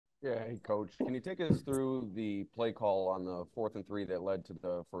Yeah, hey coach, can you take us through the play call on the 4th and 3 that led to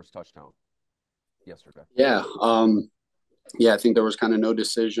the first touchdown yesterday? Yeah, I think there was kind of no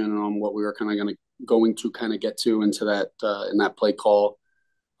decision on what we were kind of going to kind of get to into that in that play call.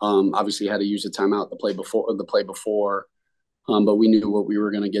 Obviously, had to use the timeout the play before, but we knew what we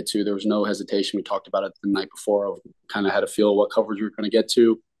were going to get to. There was no hesitation. We talked about it the night before. Of kind of had a feel what coverage we were going to get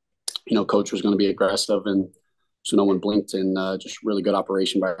to. Coach was going to be aggressive, and so no one blinked. And just really good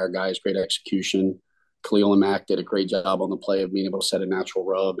operation by our guys, great execution. Khalil and Mack did a great job on the play of being able to set a natural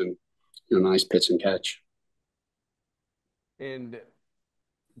rub and nice pitch and catch. And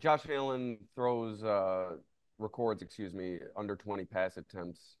Josh Allen records, excuse me, under 20 pass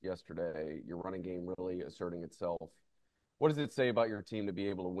attempts yesterday. Your running game really asserting itself. What does it say about your team to be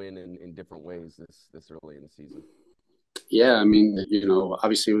able to win in different ways this early in the season? Yeah, I mean,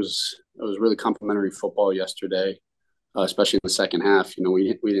 obviously it was really complimentary football yesterday, especially in the second half.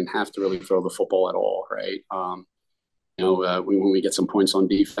 We didn't have to really throw the football at all, right? When we get some points on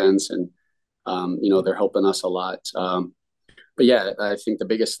defense, and they're helping us a lot. But yeah, I think the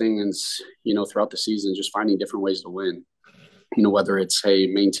biggest thing is throughout the season just finding different ways to win. Whether it's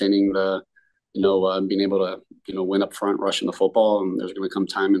maintaining the being able to win up front, rushing the football, and there's going to come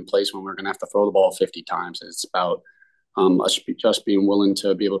time and place when we're going to have to throw the ball 50 times. It's about us just being willing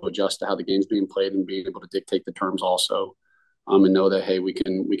to be able to adjust to how the game's being played and being able to dictate the terms also, and know that hey, we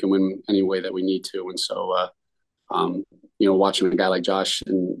can win any way that we need to. And so, watching a guy like Josh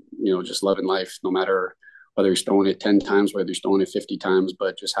and just loving life, no matter whether he's throwing it 10 times, whether he's throwing it 50 times,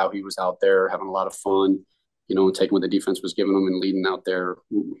 but just how he was out there having a lot of fun, and taking what the defense was giving him and leading out there,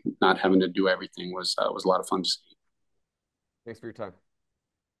 not having to do everything was a lot of fun to see. Thanks for your time.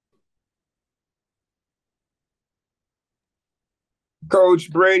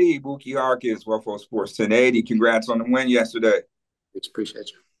 Coach Brady, Buki Hawkins, Waffle Sports 1080. Congrats on the win yesterday. Thanks, appreciate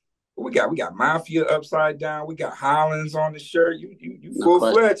you. We got Mafia upside down. We got Hollins on the shirt. You No full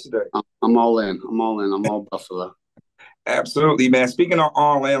question. fledged today. I'm all in. I'm all in. I'm all Buffalo. Absolutely, man. Speaking of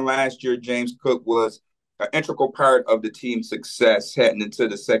all in, last year James Cook was an integral part of the team's success heading into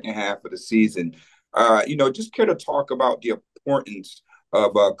the second half of the season. Just care to talk about the importance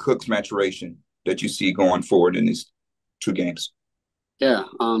of Cook's maturation that you see going forward in these two games. Yeah,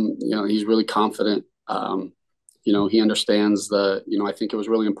 he's really confident. He understands I think it was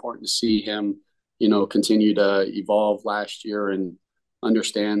really important to see him, continue to evolve last year and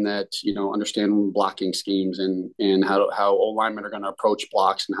understand blocking schemes and how old linemen are going to approach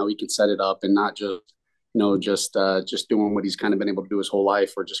blocks and how he can set it up and not just doing what he's kind of been able to do his whole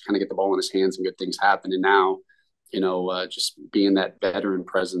life or just kind of get the ball in his hands and good things happen. And now, just being that veteran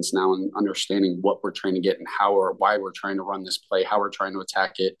presence now and understanding what we're trying to get and how or why we're trying to run this play, how we're trying to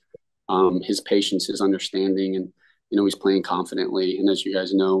attack it. His patience, his understanding, and he's playing confidently. And as you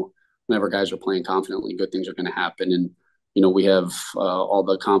guys know, whenever guys are playing confidently, good things are going to happen. And we have all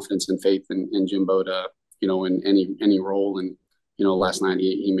the confidence and faith in Jimbo to in any role. And last night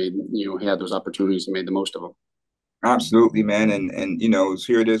he made he had those opportunities and made the most of them. Absolutely, man. And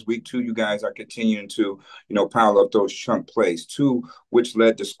here it is, week 2. You guys are continuing to, pile up those chunk plays, 2, which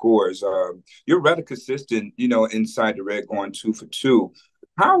led to scores. You're rather consistent, inside the red, going 2 for 2.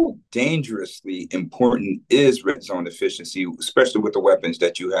 How dangerously important is red zone efficiency, especially with the weapons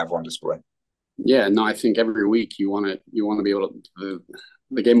that you have on display? Yeah, no, I think every week you want to be able to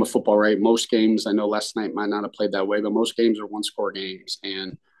the game of football, right? Most games, I know last night might not have played that way, but most games are one score games,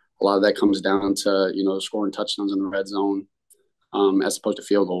 and a lot of that comes down to scoring touchdowns in the red zone, as opposed to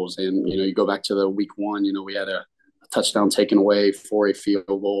field goals. And you go back to the week 1, we had a touchdown taken away for a field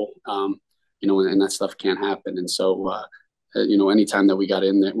goal, and that stuff can't happen. And so anytime that we get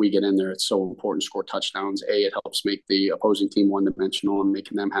in there, it's so important to score touchdowns. It helps make the opposing team one dimensional and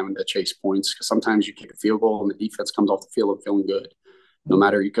making them having to chase points. Because sometimes you kick a field goal and the defense comes off the field and feeling good. No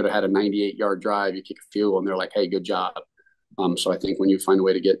matter, you could have had a 98-yard drive, you kick a field goal and they're like, "Hey, good job." So I think when you find a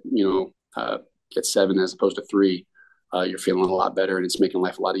way to get 7 as opposed to 3, you're feeling a lot better, and it's making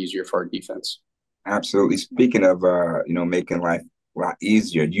life a lot easier for our defense. Absolutely. Speaking of making life a lot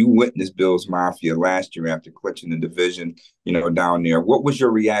easier, you witnessed Bills Mafia last year after clutching the division, down there. What was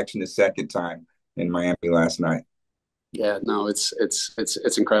your reaction the second time in Miami last night? Yeah, no, it's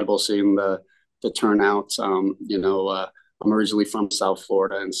incredible seeing the turnout. I'm originally from South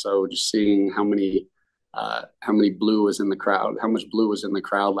Florida, and so just seeing how many blue was in the crowd, how much blue was in the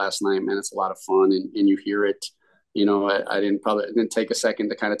crowd last night, man, it's a lot of fun, and you hear it. It didn't take a second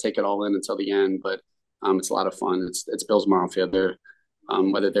to kind of take it all in until the end, but it's a lot of fun. It's Bills Mafia. They're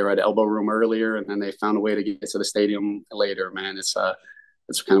whether they were at Elbow Room earlier and then they found a way to get to the stadium later, man. It's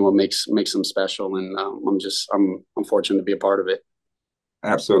kind of what makes them special, and I'm fortunate to be a part of it.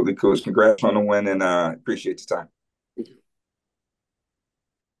 Absolutely, Coach. Congrats on the win, and appreciate the time.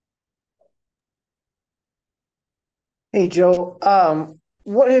 Hey Joe,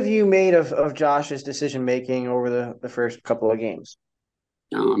 what have you made of Josh's decision making over the first couple of games?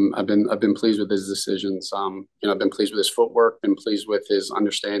 I've been pleased with his decisions. I've been pleased with his footwork, been pleased with his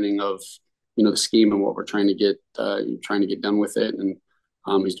understanding of, the scheme and what we're trying to get done with it, and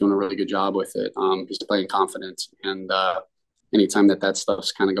he's doing a really good job with it. He's playing confident, and anytime that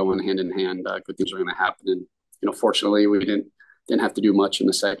stuff's kind of going hand in hand, good things are going to happen. And fortunately, we didn't have to do much in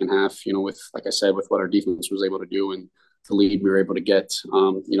the second half. With, like I said, with what our defense was able to do and the lead we were able to get.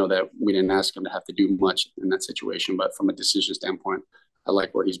 That we didn't ask him to have to do much in that situation, but from a decision standpoint, I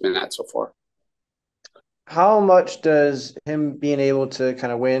like where he's been at so far. How much does him being able to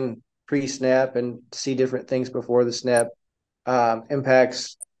kind of win pre-snap and see different things before the snap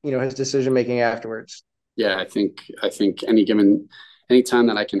impacts his decision making afterwards? Yeah, I think any time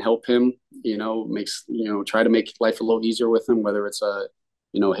that I can help him, makes try to make life a little easier with him. Whether it's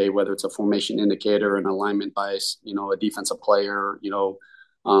whether it's a formation indicator, an alignment bias, a defensive player,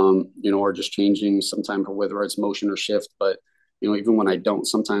 or just changing sometimes whether it's motion or shift. But even when I don't,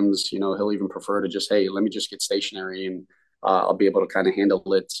 sometimes he'll even prefer to just, hey, let me just get stationary, and I'll be able to kind of handle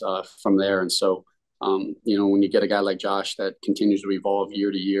it from there. And so, when you get a guy like Josh that continues to evolve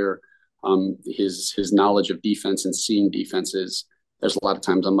year to year, his knowledge of defense and seeing defenses. There's a lot of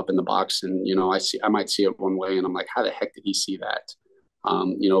times I'm up in the box, and I might see it one way, and I'm like, how the heck did he see that?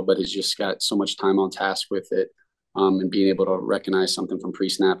 But he's just got so much time on task with it, and being able to recognize something from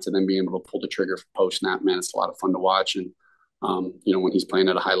pre-snap to then being able to pull the trigger for post-snap, man, it's a lot of fun to watch. And when he's playing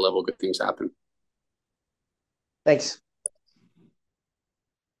at a high level, good things happen. Thanks.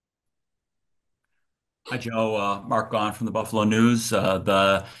 Hi, Joe. Mark Gahn from the Buffalo News.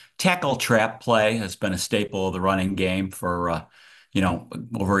 The tackle trap play has been a staple of the running game for,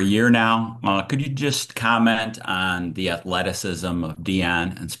 over a year now. Could you just comment on the athleticism of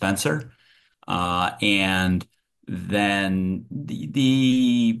Dion and Spencer? And then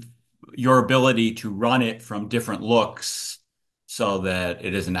your ability to run it from different looks so that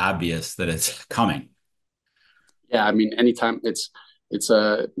it isn't obvious that it's coming. Yeah, I mean, anytime it's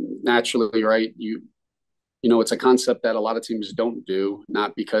a naturally right. It's a concept that a lot of teams don't do,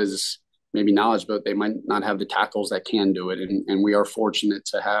 not because maybe knowledge, but they might not have the tackles that can do it. And we are fortunate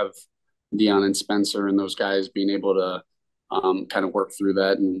to have Dion and Spencer and those guys being able to kind of work through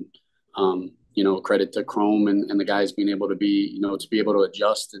that. And, credit to Chrome and the guys being able to be able to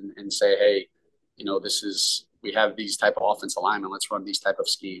adjust and say, hey, we have these type of offense alignment. Let's run these type of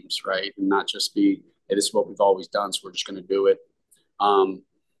schemes, right? And not just be, hey, this is what we've always done, so we're just going to do it.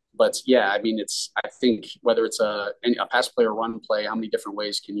 But yeah, I mean, I think whether it's a pass play or run play, how many different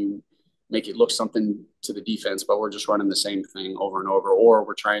ways can you make it look something to the defense, but we're just running the same thing over and over, or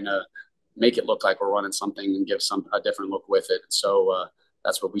we're trying to make it look like we're running something and give a different look with it. So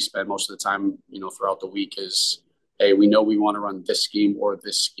that's what we spend most of the time, throughout the week is, hey, we know we want to run this scheme or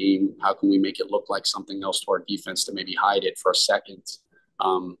this scheme. How can we make it look like something else to our defense to maybe hide it for a second?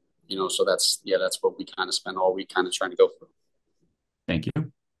 So that's what we kind of spend all week kind of trying to go through. Thank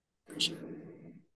you. Appreciate it.